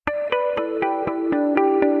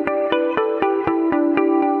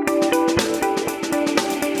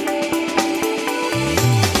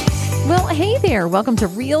hey there. Welcome to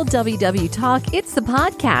Real WW Talk. It's the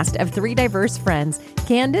podcast of three diverse friends,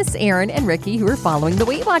 Candace, Aaron, and Ricky, who are following the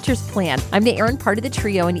Weight Watchers plan. I'm the Aaron part of the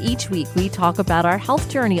trio, and each week we talk about our health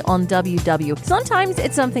journey on WW. Sometimes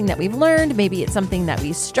it's something that we've learned, maybe it's something that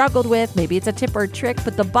we struggled with, maybe it's a tip or a trick,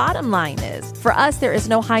 but the bottom line is, for us, there is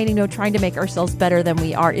no hiding, no trying to make ourselves better than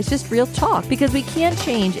we are. It's just real talk, because we can't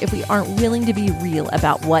change if we aren't willing to be real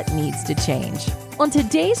about what needs to change. On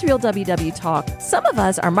today's Real WW Talk, some of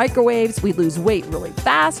us are microwaves, we lose weight really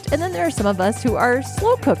fast, and then there are some of us who are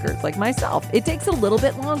slow cookers like myself. It takes a little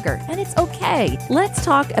bit longer, and it's okay. Let's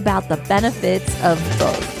talk about the benefits of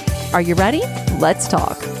both. Are you ready? Let's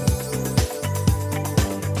talk.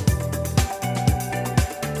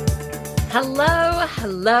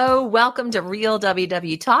 Hello. Welcome to Real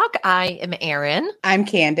WW Talk. I am Aaron. I'm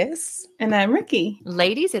Candace. And I'm Ricky.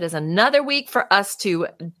 Ladies, it is another week for us to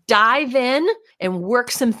dive in and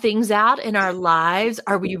work some things out in our lives.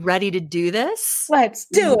 Are we ready to do this? Let's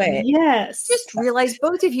do it. Yes. Just realized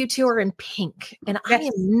both of you two are in pink, and I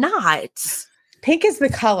am not. Pink is the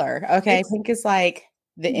color. Okay. Pink is like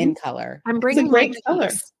the in color. I'm bringing It's a great my color.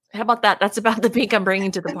 pinks. How about that? That's about the pink I'm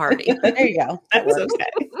bringing to the party. There you go. That's okay.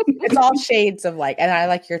 It's all shades of like, and I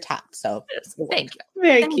like your top. So Thank you.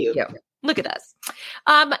 Very Thank cute. you. Look at us.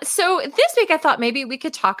 So this week I thought maybe we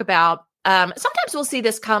could talk about, sometimes we'll see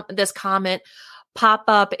this comment pop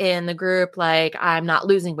up in the group, like I'm not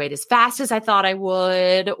losing weight as fast as I thought I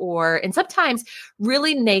would, and sometimes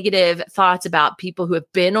really negative thoughts about people who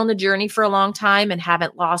have been on the journey for a long time and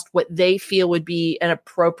haven't lost what they feel would be an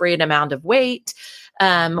appropriate amount of weight,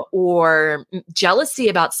 or jealousy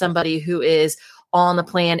about somebody who is on the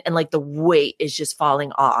plan and like the weight is just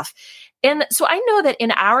falling off. And so I know that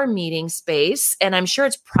in our meeting space, and I'm sure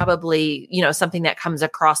it's probably, something that comes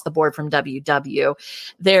across the board from WW,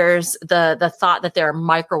 there's the thought that there are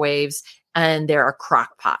microwaves and there are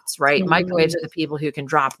crock pots, right? Mm-hmm. Microwaves are the people who can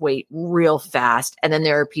drop weight real fast. And then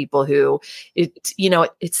there are people who, it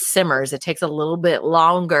simmers. It takes a little bit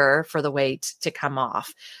longer for the weight to come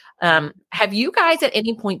off. Have you guys at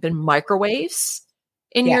any point been microwaves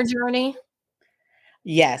in your journey?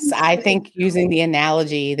 Yes, I think using the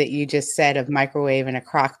analogy that you just said of microwave and a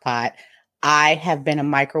crock pot, I have been a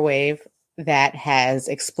microwave that has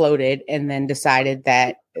exploded and then decided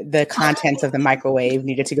that the contents of the microwave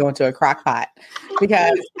needed to go into a crock pot,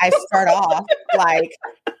 because I start off like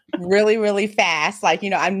really, really fast. Like,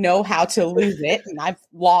 I know how to lose it, and I've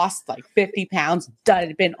lost like 50 pounds,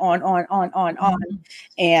 been on.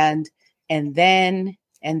 And then,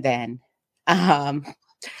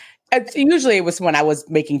 usually it was when I was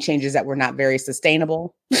making changes that were not very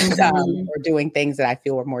sustainable, or doing things that I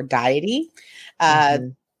feel were more diety.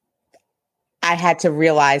 I had to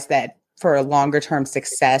realize that for a longer term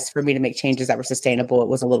success, for me to make changes that were sustainable, it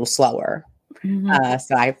was a little slower.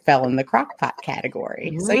 So I fell in the crock pot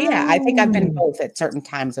category. So yeah, I think I've been both at certain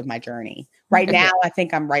times of my journey. Right now, I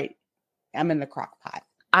think I'm in the crock pot.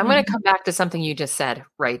 I'm going to come back to something you just said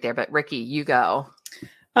right there, but Ricky, you go.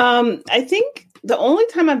 I think the only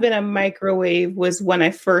time I've been a microwave was when I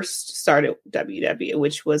first started WW,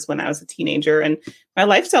 which was when I was a teenager, and my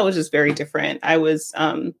lifestyle was just very different. I was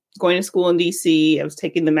going to school in DC. I was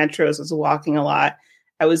taking the metros. I was walking a lot.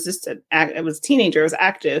 I was just I was a teenager. I was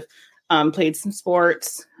active, played some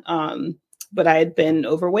sports, but I had been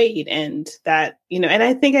overweight, and that, and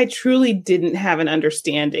I think I truly didn't have an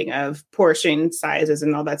understanding of portion sizes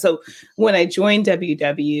and all that. So when I joined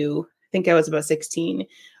WW, I think I was about 16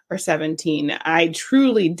 or 17. I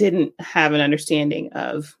truly didn't have an understanding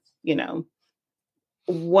of,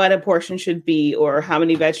 what a portion should be, or how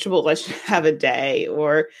many vegetables I should have a day,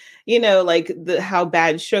 or, how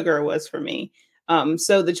bad sugar was for me.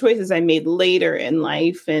 So the choices I made later in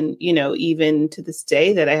life, and, even to this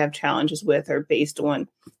day that I have challenges with, are based on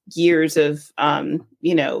years of,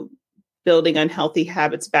 building unhealthy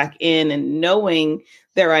habits back in and knowing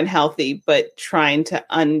they're unhealthy, but trying to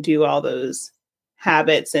undo all those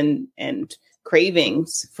habits and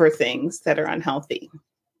cravings for things that are unhealthy.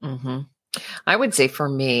 Mm-hmm. I would say for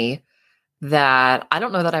me that I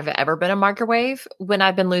don't know that I've ever been a microwave when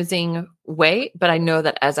I've been losing weight, but I know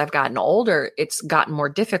that as I've gotten older, it's gotten more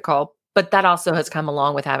difficult. But that also has come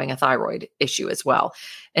along with having a thyroid issue as well.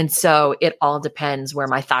 And so it all depends where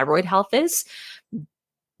my thyroid health is,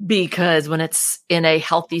 because when it's in a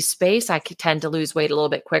healthy space, I tend to lose weight a little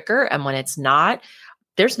bit quicker. And when it's not,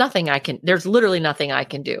 there's literally nothing I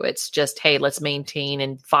can do. It's just, hey, let's maintain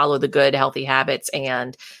and follow the good, healthy habits.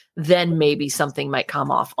 And then maybe something might come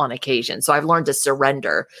off on occasion. So I've learned to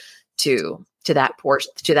surrender to that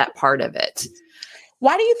portion, to that part of it.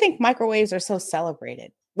 Why do you think microwaves are so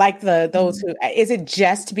celebrated? Like those who, is it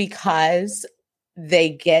just because they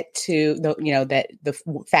get to the, that the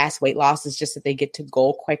fast weight loss is just that they get to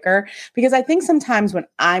goal quicker. Because I think sometimes when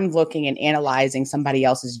I'm looking and analyzing somebody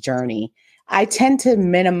else's journey, I tend to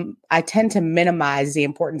minimize the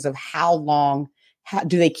importance of how long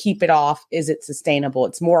do they keep it off? Is it sustainable?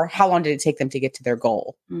 It's more, how long did it take them to get to their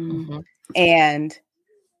goal? Mm-hmm. And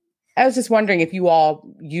I was just wondering if you all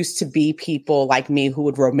used to be people like me who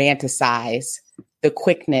would romanticize the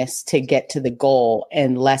quickness to get to the goal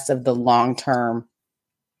and less of the long-term,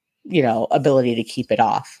 ability to keep it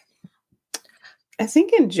off. I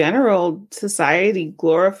think in general, society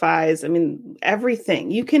glorifies,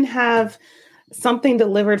 everything. You can have something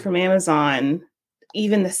delivered from Amazon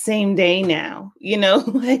even the same day now,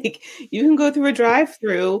 like you can go through a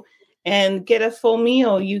drive-through and get a full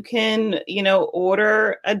meal. You can,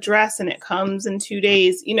 order a dress and it comes in 2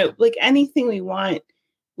 days, like anything we want,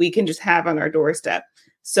 we can just have on our doorstep.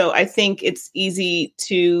 So I think it's easy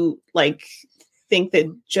to think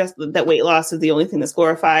that just that weight loss is the only thing that's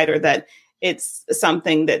glorified, or that it's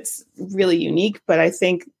something that's really unique. But I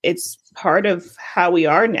think it's part of how we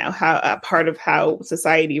are now, part of how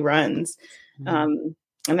society runs. And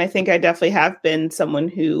I think I definitely have been someone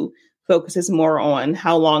who focuses more on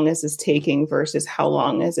how long is this taking versus how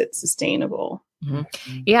long is it sustainable.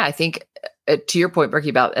 Mm-hmm. Yeah, I think to your point, Brookie,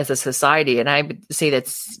 about as a society, and I would say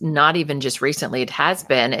that's not even just recently, it has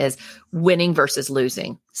been, is winning versus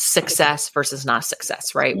losing, success versus not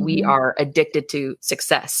success, right? Mm-hmm. We are addicted to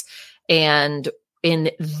success. And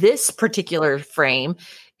in this particular frame,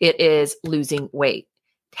 it is losing weight.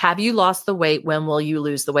 Have you lost the weight? When will you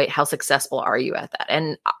lose the weight? How successful are you at that?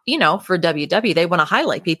 And, for WW, they want to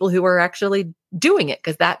highlight people who are actually doing it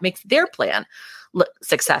because that makes their plan look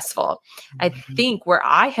successful. Mm-hmm.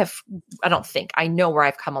 I know where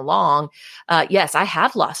I've come along. Yes, I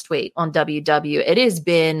have lost weight on WW. It has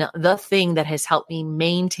been the thing that has helped me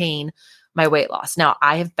maintain my weight loss. Now,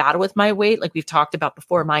 I have battled with my weight, like we've talked about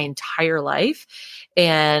before, my entire life.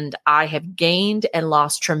 And I have gained and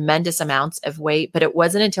lost tremendous amounts of weight, but it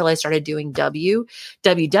wasn't until I started doing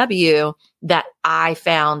WW that I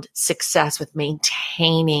found success with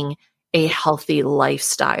maintaining a healthy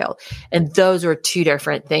lifestyle. And those are two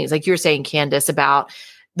different things. Like you're saying, Candace, about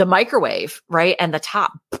the microwave, right? And the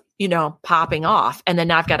top, popping off. And then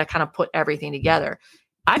now I've got to kind of put everything together.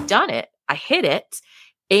 I've done it. I hit it.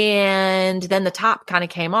 And then the top kind of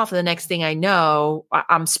came off. And the next thing I know,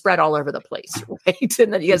 I'm spread all over the place, right?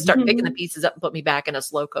 And then you got to start picking the pieces up and put me back in a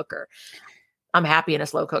slow cooker. I'm happy in a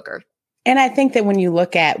slow cooker. And I think that when you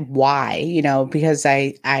look at why, because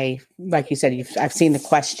I like you said, I've seen the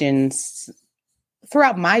questions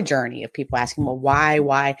throughout my journey of people asking, well, why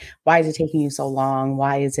is it taking you so long?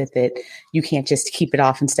 Why is it that you can't just keep it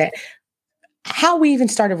off instead? How we even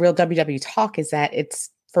started Real WW Talk is that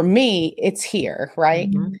for me, it's here, right?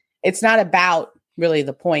 Mm-hmm. It's not about really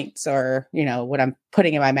the points or, what I'm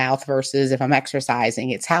putting in my mouth versus if I'm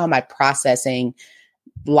exercising. It's how am I processing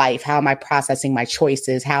life? How am I processing my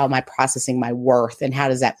choices? How am I processing my worth? And how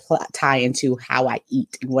does that tie into how I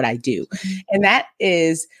eat and what I do? Mm-hmm.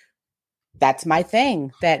 And that's my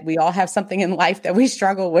thing, that we all have something in life that we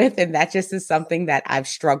struggle with. And that just is something that I've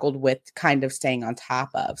struggled with kind of staying on top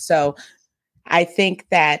of. So I think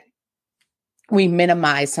that we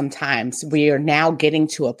minimize sometimes. We are now getting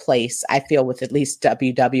to a place, I feel, with at least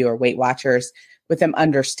WW or Weight Watchers, with them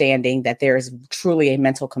understanding that there is truly a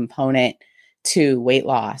mental component to weight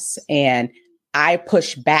loss. And I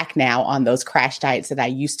push back now on those crash diets that I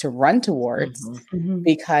used to run towards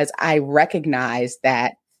because I recognize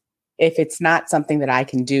that if it's not something that I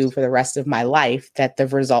can do for the rest of my life, that the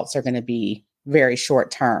results are going to be very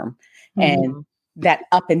short term. And that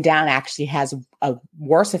up and down actually has a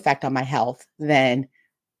worse effect on my health than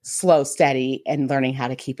slow, steady, and learning how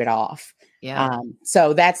to keep it off. Yeah.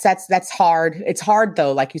 So that's hard. It's hard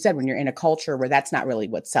though, like you said, when you're in a culture where that's not really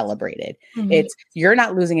what's celebrated. Mm-hmm. It's you're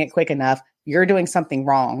not losing it quick enough. You're doing something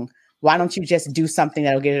wrong. Why don't you just do something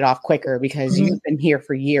that'll get it off quicker? Because you've been here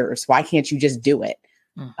for years. Why can't you just do it?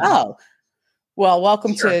 Mm-hmm. Oh, well,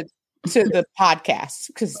 welcome to the podcast,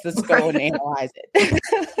 because let's go and analyze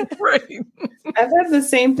it. Right. I've had the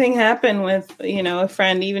same thing happen with, a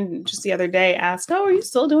friend, even just the other day asked, oh, are you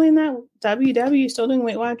still doing that WW? You still doing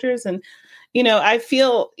Weight Watchers? And, I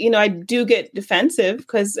feel, I do get defensive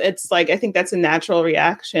because it's like, I think that's a natural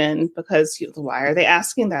reaction because why are they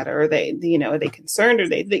asking that? Or are they, are they concerned? Or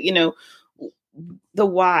the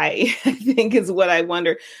why, I think, is what I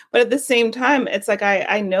wonder. But at the same time, it's like,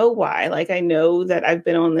 I know why. Like, I know that I've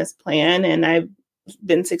been on this plan and I've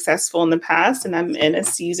been successful in the past. And I'm in a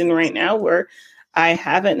season right now where I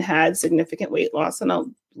haven't had significant weight loss in a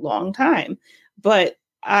long time. But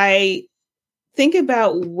I think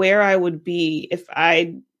about where I would be if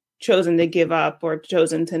I'd chosen to give up or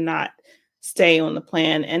chosen to not stay on the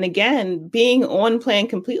plan. And again, being on plan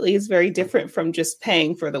completely is very different from just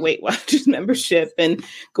paying for the Weight Watchers membership and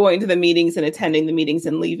going to the meetings and attending the meetings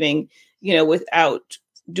and leaving, without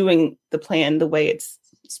doing the plan the way it's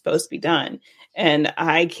supposed to be done. And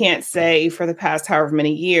I can't say for the past however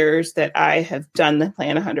many years that I have done the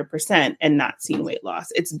plan 100% and not seen weight loss.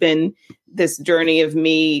 It's been this journey of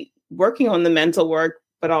me working on the mental work,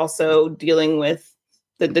 but also dealing with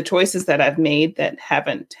the choices that I've made that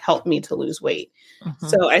haven't helped me to lose weight. Mm-hmm.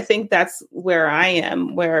 So I think that's where I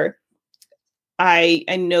am, where I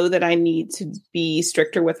know that I need to be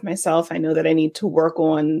stricter with myself. I know that I need to work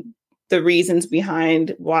on the reasons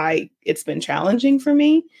behind why it's been challenging for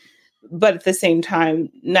me. But at the same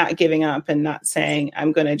time, not giving up and not saying,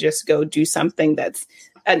 I'm going to just go do something that's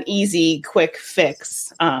an easy, quick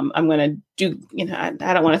fix. I'm going to do, I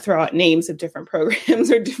don't want to throw out names of different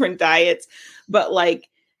programs or different diets, but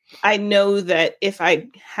I know that if I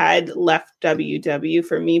had left WW,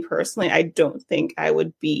 for me personally, I don't think I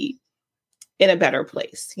would be in a better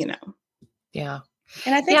place, Yeah.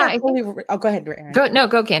 And I think go ahead, Erin.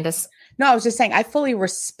 Go, Candace. No, I was just saying, I fully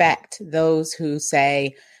respect those who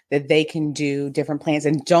say that they can do different plans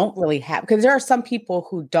and don't really have, because there are some people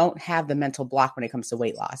who don't have the mental block when it comes to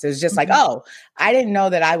weight loss. It's just mm-hmm. oh, I didn't know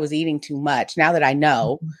that I was eating too much. Now that I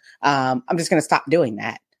know, I'm just going to stop doing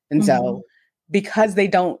that. And so because they're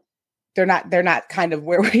not kind of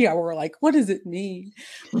where we are, we're like, what does it mean?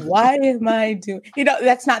 Why am I doing,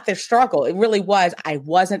 that's not their struggle. It really was, I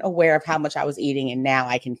wasn't aware of how much I was eating and now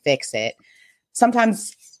I can fix it.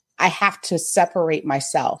 Sometimes I have to separate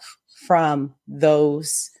myself from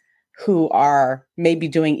those who are maybe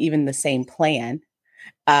doing even the same plan,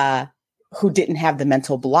 who didn't have the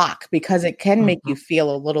mental block, because it can make you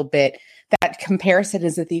feel a little bit that comparison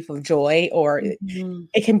is a thief of joy, or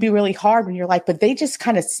it can be really hard when you're like, but they just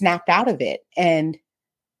kind of snapped out of it and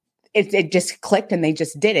it just clicked and they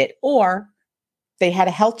just did it. Or they had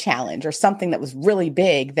a health challenge or something that was really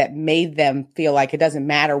big that made them feel like it doesn't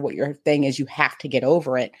matter what your thing is, you have to get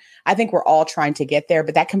over it. I think we're all trying to get there,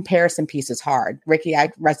 but that comparison piece is hard. Ricky, I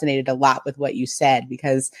resonated a lot with what you said,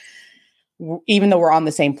 because even though we're on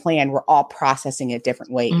the same plan, we're all processing it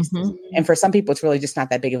different ways. Mm-hmm. And for some people, it's really just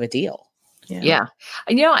not that big of a deal. Yeah.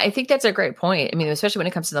 And, I think that's a great point. I mean, especially when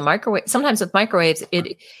it comes to the microwave, sometimes with microwaves,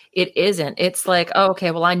 it isn't. It's like, oh,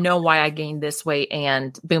 okay, well, I know why I gained this weight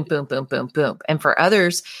and boom, boom, boom, boom, boom. And for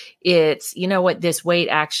others, it's, this weight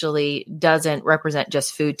actually doesn't represent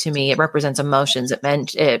just food to me. It represents emotions.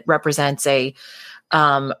 It represents a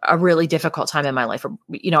really difficult time in my life,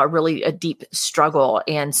 a deep struggle.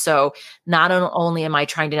 And so not only am I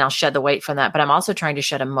trying to now shed the weight from that, but I'm also trying to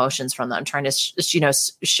shed emotions from that. I'm trying to,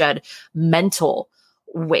 shed mental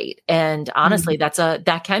weight. And honestly,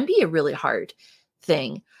 that can be a really hard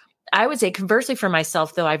thing. I would say conversely for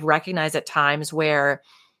myself, though, I've recognized at times where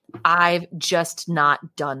I've just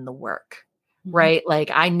not done the work. Right.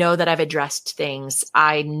 Like I know that I've addressed things.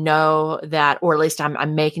 I know that, or at least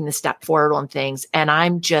I'm making the step forward on things, and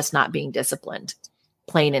I'm just not being disciplined,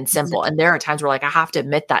 plain and simple. And there are times where I have to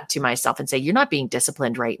admit that to myself and say, you're not being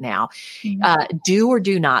disciplined right now. Do or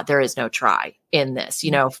do not. There is no try in this,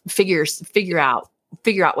 figure out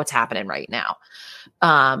what's happening right now.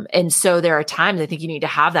 And so there are times I think you need to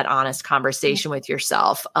have that honest conversation with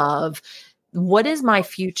yourself of what is my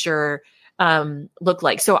future look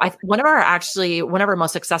like. So one of our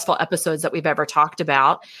most successful episodes that we've ever talked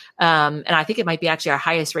about, and I think it might be actually our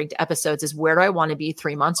highest ranked episodes, is where do I want to be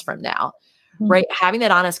 3 months from now? Right. Having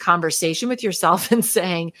that honest conversation with yourself and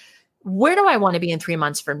saying, where do I want to be in 3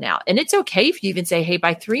 months from now? And it's okay if you even say, hey,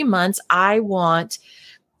 by 3 months, I want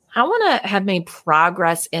to have made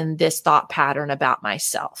progress in this thought pattern about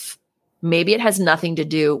myself. Maybe it has nothing to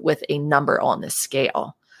do with a number on the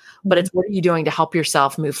scale. But it's what are you doing to help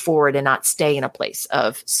yourself move forward and not stay in a place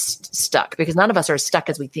of stuck? Because none of us are stuck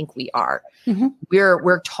as we think we are. Mm-hmm.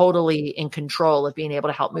 We're totally in control of being able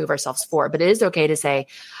to help move ourselves forward. But it is okay to say,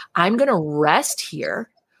 I'm going to rest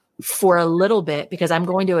here for a little bit because I'm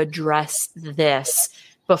going to address this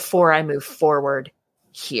before I move forward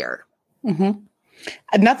here. Mm-hmm.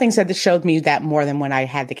 Nothing said that showed me that more than when I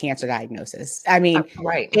had the cancer diagnosis. I mean,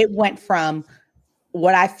 It went from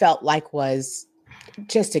what I felt like was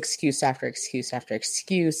just excuse after excuse after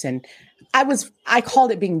excuse. And I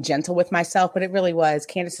called it being gentle with myself, but it really was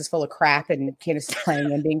Candace is full of crap and Candace is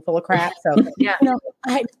playing and being full of crap. So,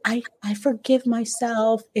 I forgive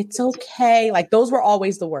myself. It's okay. Like those were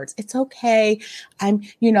always the words. It's okay. I'm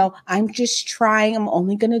just trying. I'm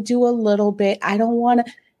only going to do a little bit. I don't want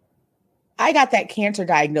to. I got that cancer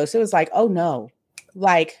diagnosis. It was like, oh no,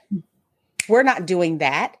 like we're not doing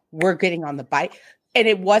that. We're getting on the bike. And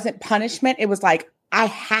it wasn't punishment. It was like, I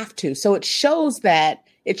have to. So it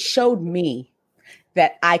showed me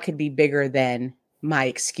that I could be bigger than my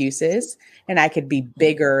excuses, and I could be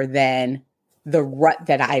bigger than the rut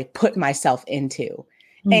that I put myself into.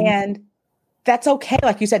 And that's okay.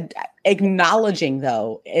 Like you said, acknowledging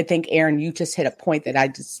though, I think, Erin, you just hit a point that I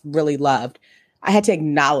just really loved. I had to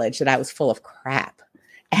acknowledge that I was full of crap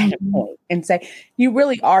at a point and say, you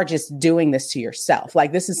really are just doing this to yourself.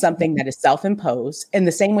 Like, this is something that is self-imposed. In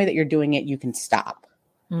the same way that you're doing it, you can stop.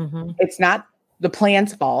 It's not the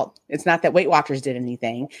plan's fault. It's not that Weight Watchers did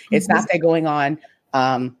anything. It's not that going on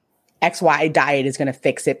XY diet is going to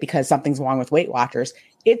fix it because something's wrong with Weight Watchers.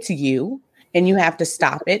 It's you, and you have to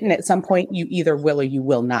stop it. And at some point, you either will or you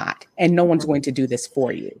will not. And no one's going to do this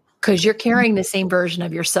for you. Because you're carrying the same version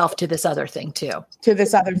of yourself to this other thing too. To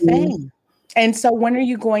this other thing. And so when are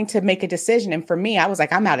you going to make a decision? And for me, I was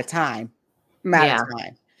like, I'm out of time. I'm out of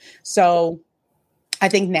time. So I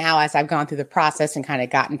think now, as I've gone through the process and kind of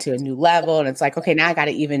gotten to a new level, and it's like, okay, now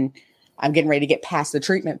I'm getting ready to get past the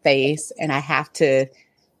treatment phase, and I have to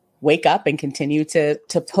wake up and continue to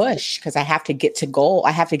push, because I have to get to goal.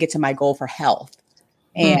 I have to get to my goal for health.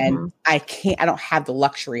 And I don't have the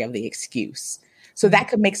luxury of the excuse. So that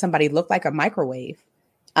could make somebody look like a microwave.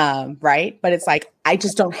 Right. But it's like, I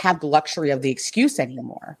just don't have the luxury of the excuse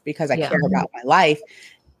anymore, because I care about my life.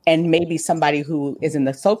 And maybe somebody who is in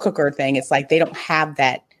the slow cooker thing, it's like, they don't have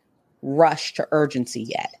that rush to urgency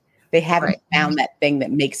yet. They haven't found that thing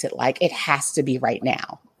that makes it like, it has to be right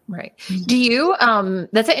now. Right. Do you,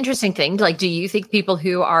 that's an interesting thing. Like, do you think people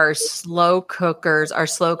who are slow cookers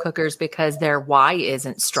because their why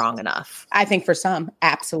isn't strong enough? I think for some,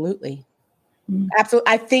 absolutely.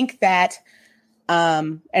 Absolutely. I think that,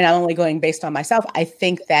 and I'm only going based on myself, I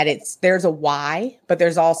think that there's a why, but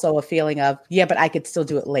there's also a feeling of, but I could still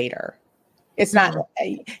do it later. It's not,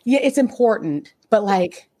 it's important, but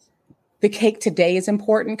like, the cake today is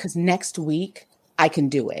important because next week I can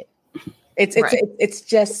do it. It's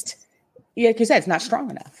just, like you said, it's not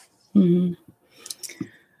strong enough.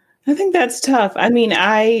 I think that's tough. I mean,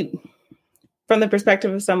 from the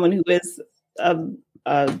perspective of someone who is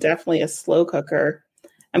definitely a slow cooker,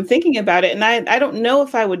 I'm thinking about it, and I don't know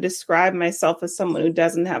if I would describe myself as someone who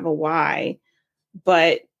doesn't have a why,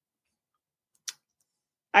 but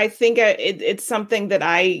I think it's something that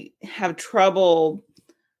I have trouble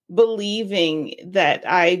believing that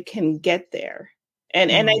I can get there.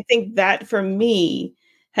 And I think that for me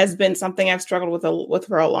has been something I've struggled with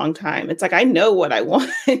for a long time. It's like, I know what I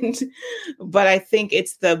want, but I think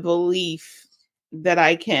it's the belief that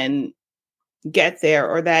I can get there,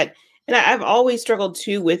 or that, and I've always struggled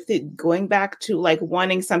too with it, going back to like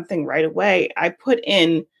wanting something right away. I put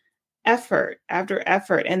in effort after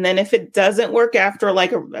effort. And then if it doesn't work after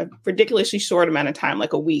like a ridiculously short amount of time,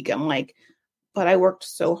 like a week, I'm like, but I worked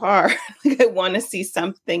so hard. Like, I want to see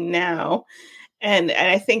something now. And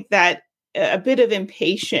I think that a bit of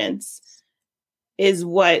impatience is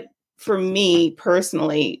what, for me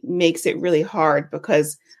personally, makes it really hard,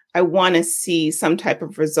 because I want to see some type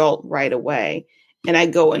of result right away. And I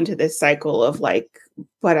go into this cycle of like,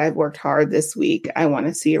 but I've worked hard this week. I want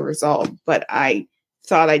to see a result, but I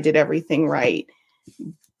thought I did everything right,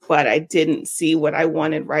 but I didn't see what I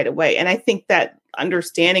wanted right away. And I think that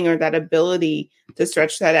understanding, or that ability to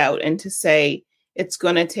stretch that out and to say, it's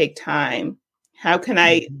going to take time. How can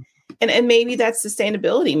I, and maybe that's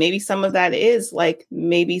sustainability. Maybe some of that is like,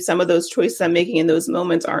 maybe some of those choices I'm making in those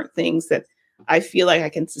moments aren't things that I feel like I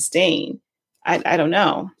can sustain. I don't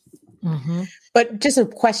know. But just a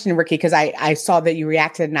question, Ricky, because I saw that you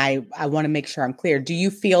reacted, and I want to make sure I'm clear. Do you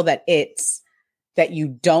feel that it's that you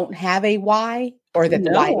don't have a why, or that the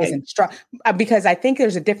why isn't strong? Because I think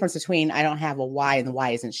there's a difference between I don't have a why and the why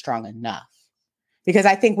isn't strong enough. Because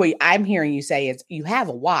I think what I'm hearing you say is you have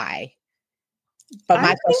a why. But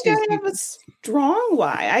my question is, I have a strong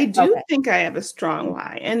why. I do think I have a strong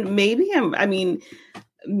why. And maybe I'm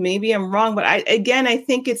wrong, but I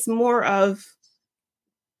think it's more of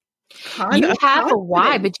you have a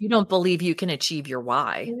why, but you don't believe you can achieve your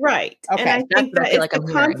why. Right. Okay. And I think that it's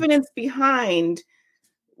the confidence behind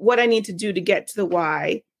what I need to do to get to the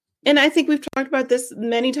why. And I think we've talked about this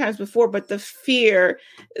many times before, but the fear,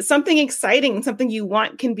 something exciting, something you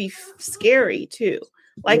want can be scary too.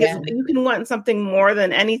 Like you can want something more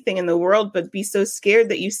than anything in the world, but be so scared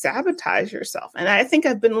that you sabotage yourself. And I think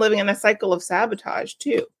I've been living in a cycle of sabotage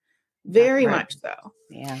too. Very much so.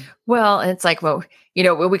 Yeah. Well, it's like, when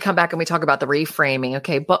we come back and we talk about the reframing,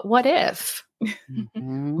 okay, but what if?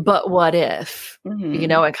 But what if?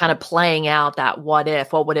 And kind of playing out that what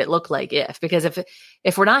if, what would it look like if? Because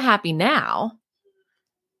if we're not happy now,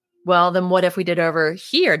 Well, then what if we did over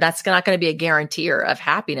here? That's not going to be a guarantor of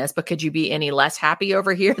happiness, but could you be any less happy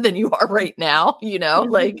over here than you are right now?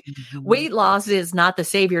 Like weight loss is not the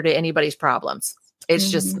savior to anybody's problems.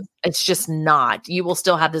 It's just not. You will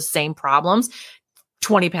still have the same problems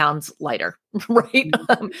 20 pounds lighter, right?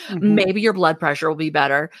 Maybe your blood pressure will be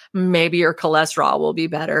better. Maybe your cholesterol will be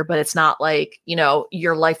better, but it's not like,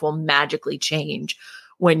 your life will magically change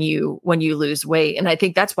when you lose weight. And I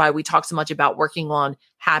think that's why we talk so much about working on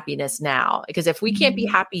happiness now, because if we can't be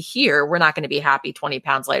happy here, we're not going to be happy 20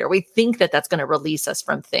 pounds later. We think that that's going to release us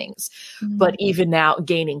from things, but even now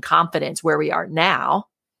gaining confidence where we are now,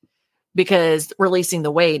 because releasing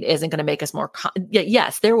the weight isn't going to make us more.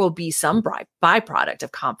 Yes, there will be some byproduct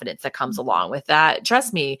of confidence that comes along with that.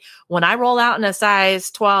 Trust me, when I roll out in a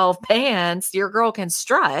size 12 pants, your girl can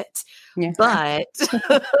strut, but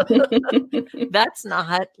that's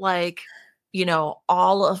not like,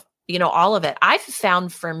 all of it. I've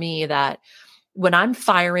found for me that when I'm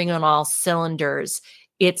firing on all cylinders,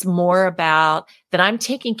 it's more about that I'm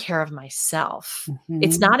taking care of myself.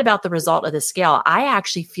 It's not about the result of the scale. I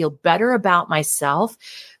actually feel better about myself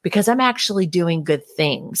because I'm actually doing good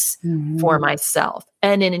things for myself.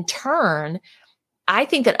 And in turn, I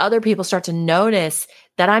think that other people start to notice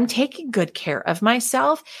that I'm taking good care of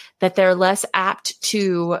myself, that they're less apt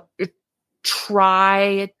to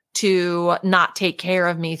try to not take care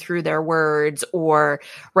of me through their words, or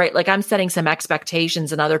right. Like I'm setting some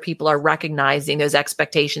expectations and other people are recognizing those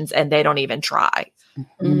expectations and they don't even try.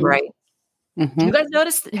 Right. Have you guys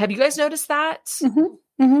noticed that?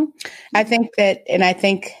 I think that, and I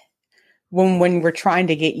think when we're trying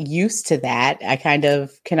to get used to that, I kind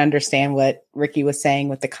of can understand what Ricky was saying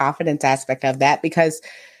with the confidence aspect of that, because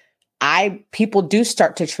people do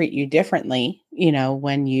start to treat you differently,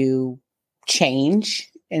 when you change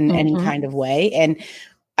in any kind of way. And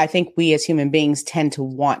I think we as human beings tend to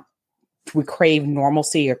we crave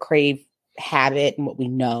normalcy or crave habit and what we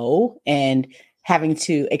know, and having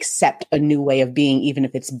to accept a new way of being, even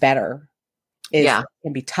if it's better, can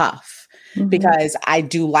be tough. Because I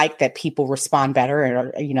do like that people respond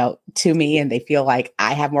better, to me, and they feel like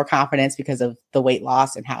I have more confidence because of the weight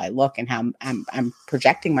loss and how I look and how I'm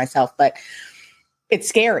projecting myself. But it's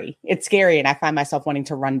scary. It's scary. And I find myself wanting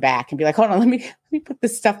to run back and be like, hold on, let me put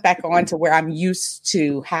this stuff back on to where I'm used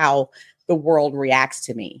to how the world reacts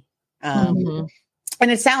to me. And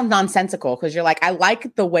it sounds nonsensical because you're like, I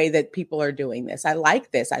like the way that people are doing this. I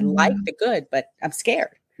like this. I like the good, but I'm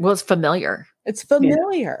scared. Well, it's familiar. It's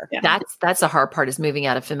familiar. Yeah. That's the hard part, is moving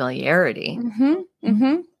out of familiarity.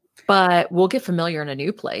 But we'll get familiar in a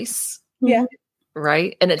new place. Yeah.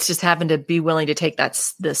 Right. And it's just having to be willing to take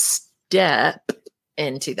the step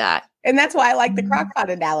into that. And that's why I like the crock pot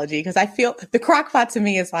analogy, because I feel the crock pot to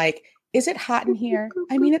me is like, is it hot in here?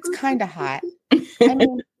 I mean, it's kind of hot. I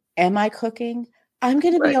mean, am I cooking? I'm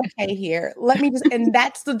going to be okay here. Let me just, and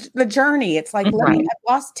that's the journey. It's like, I've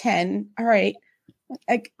lost 10. All right.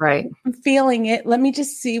 I'm feeling it. Let me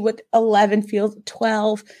just see what 11 feels.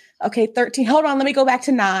 12. Okay. 13. Hold on. Let me go back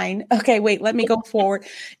to 9. Okay. Wait, let me go forward.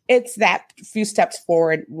 It's that few steps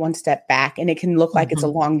forward, one step back. And it can look like it's a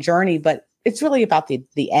long journey, but it's really about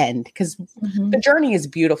the end, because the journey is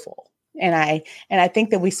beautiful. And I think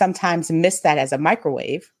that we sometimes miss that as a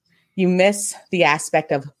microwave. You miss the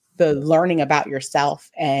aspect of the learning about yourself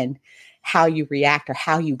and how you react or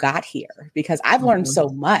how you got here, because I've learned so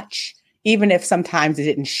much, even if sometimes it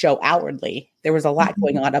didn't show outwardly. There was a lot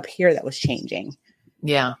going on up here that was changing.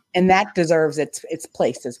 Yeah. And that deserves its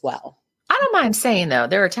place as well. I don't mind saying, though,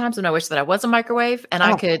 there are times when I wish that I was a microwave and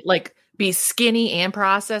I could be skinny and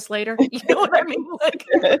process later. You know what I mean?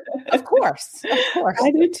 Of course.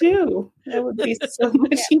 I do too. That would be so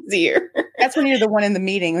much easier. That's when you're the one in the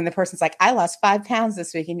meeting when the person's like, I lost 5 pounds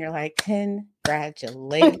this week. And you're like,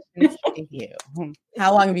 congratulations to you.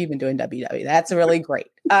 How long have you been doing WW? That's really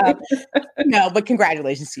great. No, but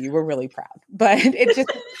congratulations to you. We're really proud. But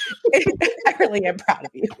I really am proud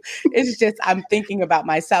of you. It's just, I'm thinking about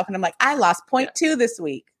myself and I'm like, I lost 0.2 this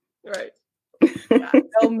week. Right.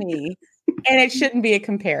 So me. And it shouldn't be a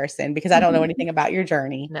comparison because I don't know anything about your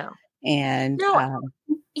journey. No. And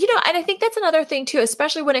and I think that's another thing too,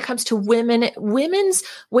 especially when it comes to women. Women's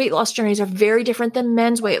weight loss journeys are very different than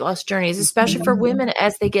men's weight loss journeys, especially for women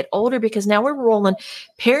as they get older, because now we're rolling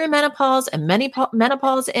perimenopause and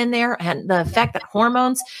menopause in there, and the effect that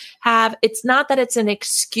hormones have. It's not that it's an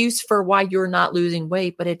excuse for why you're not losing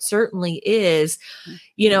weight, but it certainly is.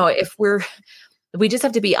 If we're we just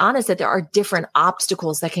have to be honest that there are different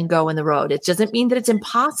obstacles that can go in the road. It doesn't mean that it's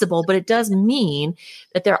impossible, but it does mean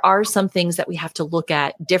that there are some things that we have to look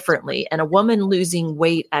at differently. And a woman losing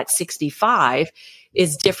weight at 65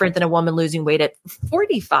 is different than a woman losing weight at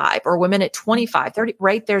 45 or women at 25, 30,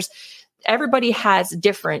 right? Everybody has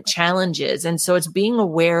different challenges. And so it's being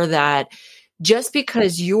aware that just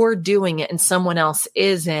because you're doing it and someone else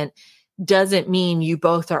isn't, doesn't mean you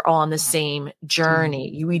both are on the same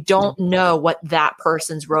journey. We don't know what that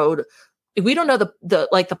person's road. We don't know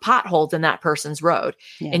the potholes in that person's road.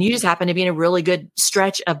 Yeah. And you just happen to be in a really good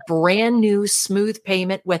stretch of brand new smooth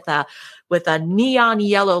pavement with a neon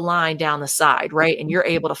yellow line down the side, right? And you're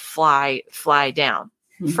able to fly down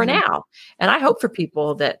for now. And I hope for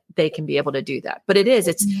people that they can be able to do that. But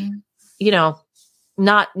it's,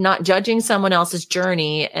 not judging someone else's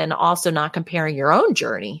journey and also not comparing your own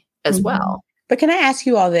journey as well. But can I ask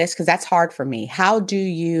you all this? Because that's hard for me. How do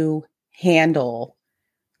you handle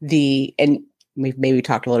and we've maybe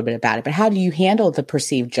talked a little bit about it, but how do you handle the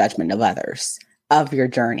perceived judgment of others of your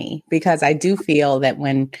journey? Because I do feel that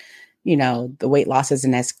when, the weight loss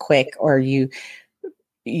isn't as quick, or you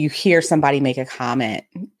hear somebody make a comment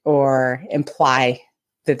or imply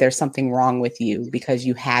that there's something wrong with you because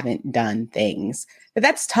you haven't done things,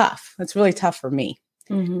 that's tough. That's really tough for me.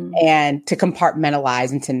 And to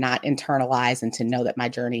compartmentalize and to not internalize and to know that my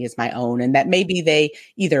journey is my own and that maybe they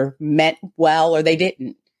either meant well or they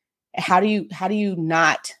didn't. How do you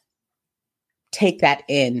not take that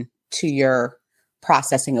in to your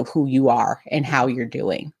processing of who you are and how you're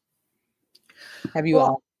doing? Have you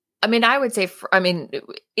all? I mean, I would say,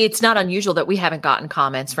 it's not unusual that we haven't gotten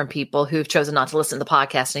comments from people who've chosen not to listen to the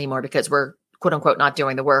podcast anymore because we're quote unquote not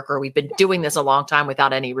doing the work, or we've been doing this a long time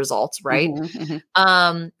without any results. Right.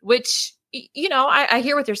 Which, I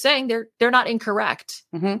hear what they're saying. They're not incorrect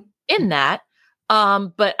in that.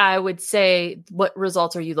 But I would say, what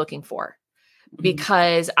results are you looking for?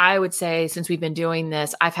 Because I would say, since we've been doing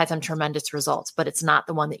this, I've had some tremendous results, but it's not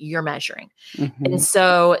the one that you're measuring. And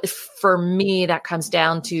so for me, that comes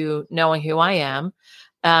down to knowing who I am.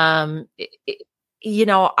 I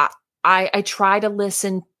try to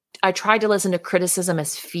listen. I tried to listen to criticism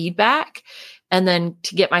as feedback, and then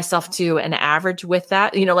to get myself to an average with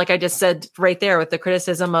that, like I just said right there with the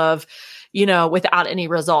criticism of, without any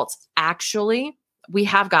results. Actually, we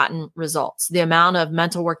have gotten results. The amount of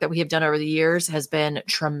mental work that we have done over the years has been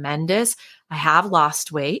tremendous. I have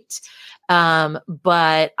lost weight.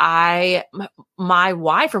 But my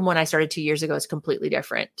why from when I started 2 years ago is completely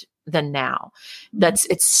different than now.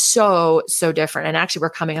 It's so different. And actually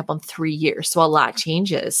we're coming up on 3 years. So a lot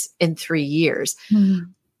changes in 3 years.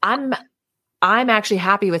 I'm actually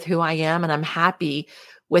happy with who I am, and I'm happy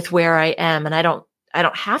with where I am. And I don't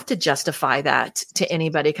have to justify that to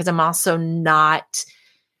anybody, because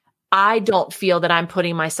I don't feel that I'm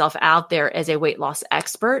putting myself out there as a weight loss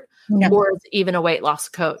expert or as even a weight loss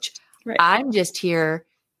coach. Right. I'm just here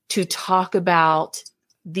to talk about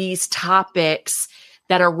these topics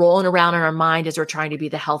that are rolling around in our mind as we're trying to be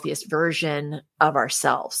the healthiest version of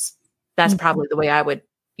ourselves. That's probably the way I would,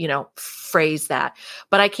 phrase that.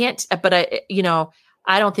 But I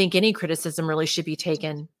don't think any criticism really should be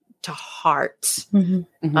taken to heart.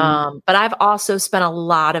 But I've also spent a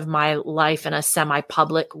lot of my life in a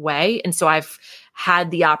semi-public way. And so I've had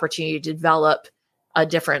the opportunity to develop a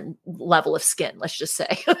different level of skin, let's just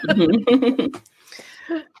say.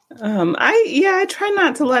 I try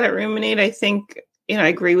not to let it ruminate. I think, I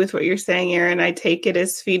agree with what you're saying, Erin. I take it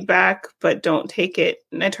as feedback, but don't take it,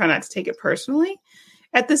 and I try not to take it personally.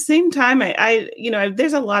 At the same time,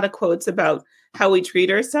 there's a lot of quotes about how we treat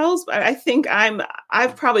ourselves. But I think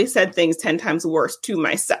I've probably said things 10 times worse to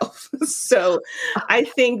myself. So I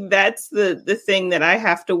think that's the thing that I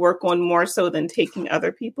have to work on more so than taking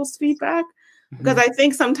other people's feedback. Because I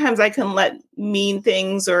think sometimes I can let mean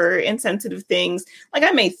things or insensitive things, like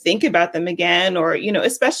I may think about them again, or,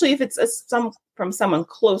 especially if it's from someone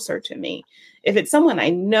closer to me. If it's someone I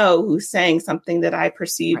know who's saying something that I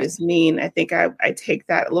perceive as mean, I think I take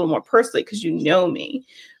that a little more personally because you know me,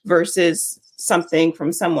 versus something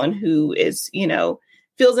from someone who is,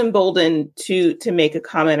 feels emboldened to make a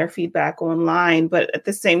comment or feedback online. But at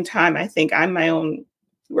the same time, I think I'm my own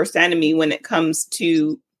worst enemy when it comes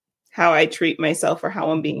to how I treat myself or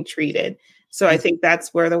how I'm being treated. So I think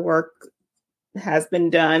that's where the work has been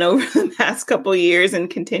done over the past couple of years and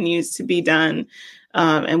continues to be done.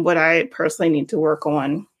 And what I personally need to work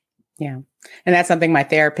on. Yeah. And that's something my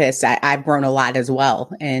therapist, I've grown a lot as well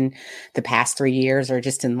in the past 3 years, or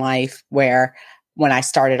just in life, where when I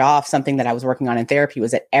started off, something that I was working on in therapy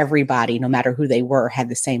was that everybody, no matter who they were, had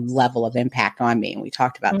the same level of impact on me. And we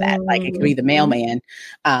talked about that. Like it could be the mailman,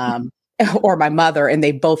 or my mother, and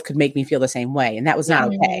they both could make me feel the same way. And that was not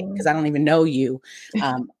okay because I don't even know you.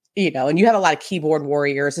 And you have a lot of keyboard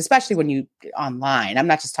warriors, especially when you online. I'm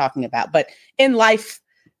not just talking about, but in life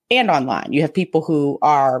and online, you have people who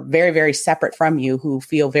are very, very separate from you, who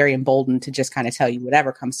feel very emboldened to just kind of tell you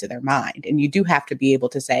whatever comes to their mind. And you do have to be able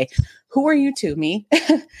to say, who are you to me?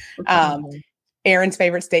 Erin's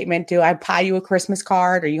favorite statement, do I buy you a Christmas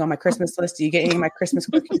card? Are you on my Christmas list? Do you get any of my Christmas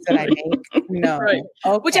cookies that I make? No. Right.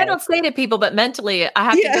 Okay. Which I don't say to people, but mentally I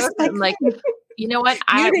have to go to them like, you know what?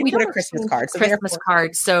 We don't a Christmas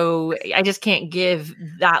card. So I just can't give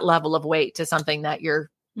that level of weight to something that you're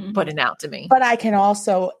putting out to me. But I can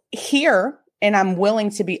also hear, and I'm willing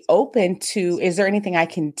to be open to, is there anything I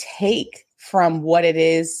can take from what it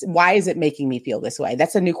is? Why is it making me feel this way?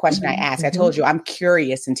 That's a new question I ask. I told you I'm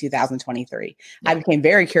curious in 2023. I became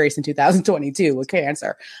very curious in 2022 with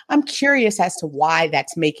cancer. I'm curious as to why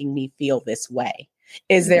that's making me feel this way.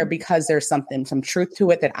 Is there because there's some truth to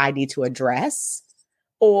it that I need to address?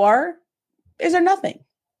 Or is there nothing?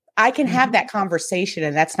 I can have that conversation,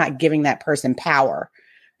 and that's not giving that person power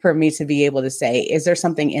for me to be able to say, is there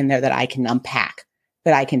something in there that I can unpack,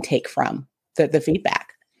 that I can take from the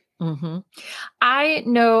feedback? I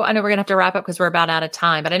know we're going to have to wrap up because we're about out of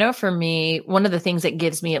time, but I know for me, one of the things that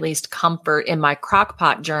gives me at least comfort in my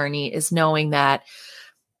crockpot journey is knowing that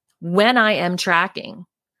when I am tracking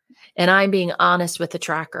and I'm being honest with the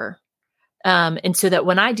tracker, and so that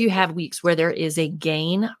when I do have weeks where there is a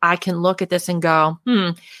gain, I can look at this and go,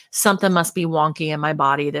 something must be wonky in my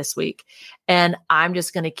body this week. And I'm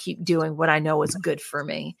just going to keep doing what I know is good for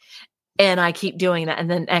me. And I keep doing that.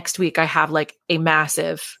 And then next week I have like a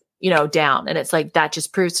massive, down. And it's like, that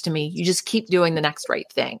just proves to me, you just keep doing the next right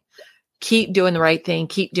thing. Keep doing the right thing.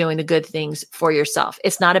 Keep doing the good things for yourself.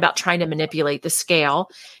 It's not about trying to manipulate the scale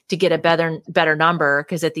to get a better number,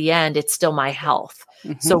 because at the end, it's still my health.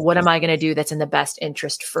 So what am I going to do that's in the best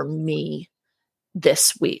interest for me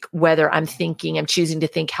this week? Whether I'm choosing to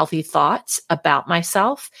think healthy thoughts about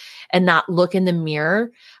myself and not look in the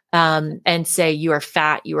mirror and say, you are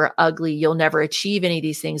fat, you are ugly, you'll never achieve any of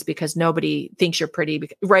these things because nobody thinks you're pretty,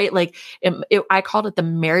 right? Like I called it the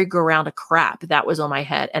merry-go-round of crap that was on my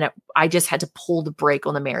head. And I just had to pull the brake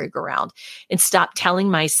on the merry-go-round and stop telling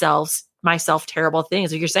myself terrible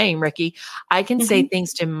things. Like you're saying, Ricky, I can say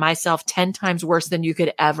things to myself 10 times worse than you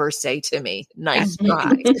could ever say to me. Nice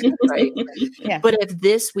try. Right. Yeah. But if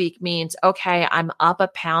this week means, okay, I'm up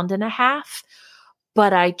 1.5 pounds,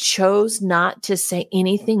 but I chose not to say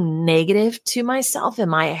anything negative to myself in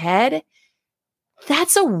my head,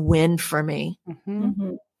 that's a win for me.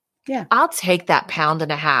 Yeah. I'll take that 1.5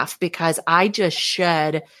 pounds because I just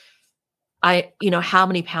shed, how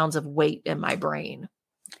many pounds of weight in my brain.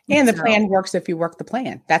 And the plan works if you work the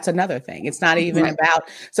plan. That's another thing. It's not even about,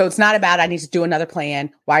 it's not about, I need to do another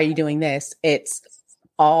plan. Why are you doing this? It's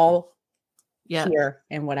all here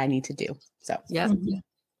and what I need to do. So,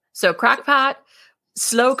 So crockpot,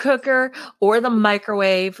 slow cooker, or the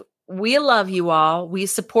microwave. We love you all. We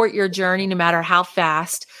support your journey no matter how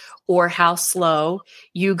fast or how slow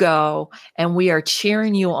you go. And we are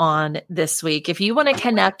cheering you on this week. If you want to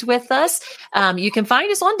connect with us, you can find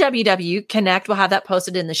us on WW Connect. We'll have that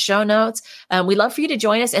posted in the show notes. We'd love for you to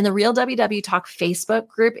join us in the Real WW Talk Facebook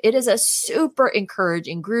group. It is a super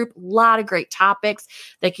encouraging group. A lot of great topics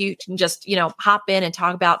that you can just, hop in and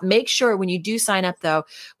talk about. Make sure when you do sign up, though,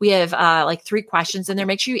 we have like 3 questions in there.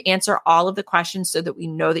 Make sure you answer all of the questions so that we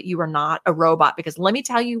know that you are not a robot. Because let me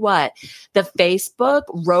tell you what, the Facebook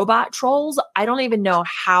robot trolls, I don't even know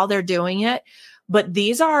how they're doing it, but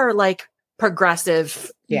these are like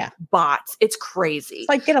progressive bots. It's crazy. It's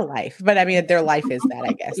like, get a life. But I mean, their life is that,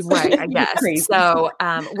 I guess. Right, I guess. So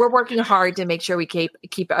we're working hard to make sure we keep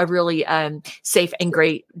a really safe and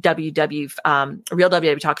great Real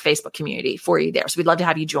WW Talk Facebook community for you there. So we'd love to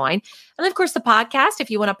have you join. And of course, the podcast, if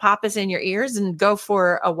you want to pop us in your ears and go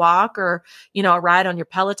for a walk or, a ride on your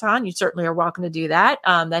Peloton, you certainly are welcome to do that.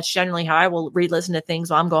 That's generally how I will re-listen to things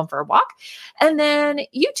while I'm going for a walk. And then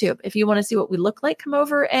YouTube, if you want to see what we look like, come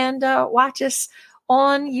over and watch us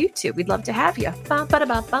on YouTube. We'd love to have you. And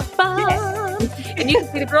you can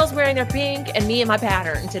see the girls wearing their pink and me in my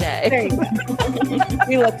pattern today. There you go.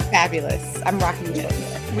 We look fabulous. I'm rocking it.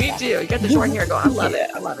 We do. You got the short hair going. I love it.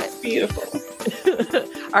 I love it. Beautiful.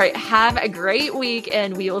 All right. Have a great week,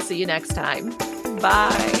 and we will see you next time.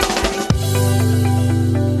 Bye.